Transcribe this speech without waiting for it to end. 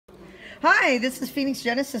Hi, this is Phoenix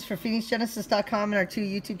Genesis for PhoenixGenesis.com and our two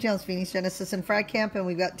YouTube channels, Phoenix Genesis and Fry Camp, and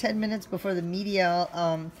we've got 10 minutes before the media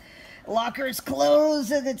lockers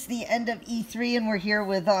close, and it's the end of E3, and we're here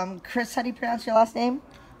with Chris. How do you pronounce your last name?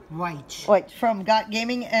 Wyche. Wyche from Got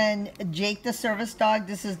Gaming, and Jake the service dog.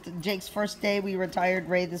 This is Jake's first day. We retired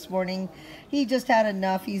Ray this morning. He just had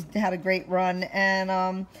enough. He's had a great run,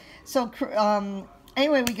 and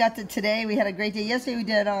anyway, we got to today. We had a great day. Yesterday we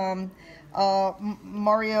did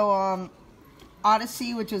Mario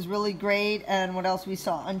Odyssey, which was really great. And what else? We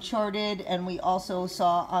saw Uncharted, and we also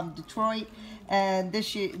saw Detroit. And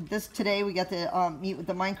today we got to meet with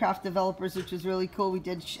the Minecraft developers, which was really cool. We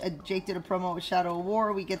did Jake did a promo with Shadow of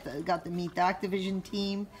War. We got to meet the Activision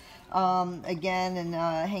team again and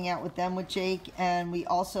hang out with them with Jake. And we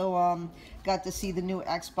also got to see the new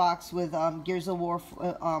Xbox with Gears of War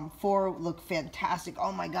 4. Look fantastic.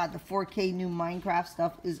 Oh my god, the 4K new Minecraft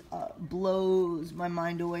stuff is blows my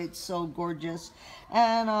mind away. It's so gorgeous.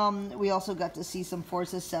 And we also got to see some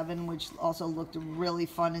Forza 7, which also looked really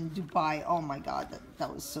fun in Dubai. Oh my god,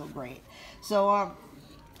 that was so great. So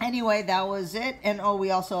anyway, that was it. And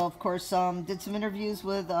we also, of course, did some interviews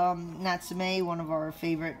with Natsume, one of our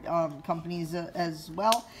favorite companies as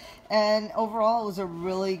well. And overall, it was a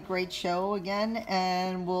really great show again.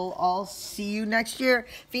 And we'll all see you next year.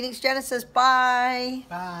 Phoenix Genesis, bye.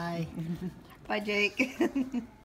 Bye. Bye, Jake.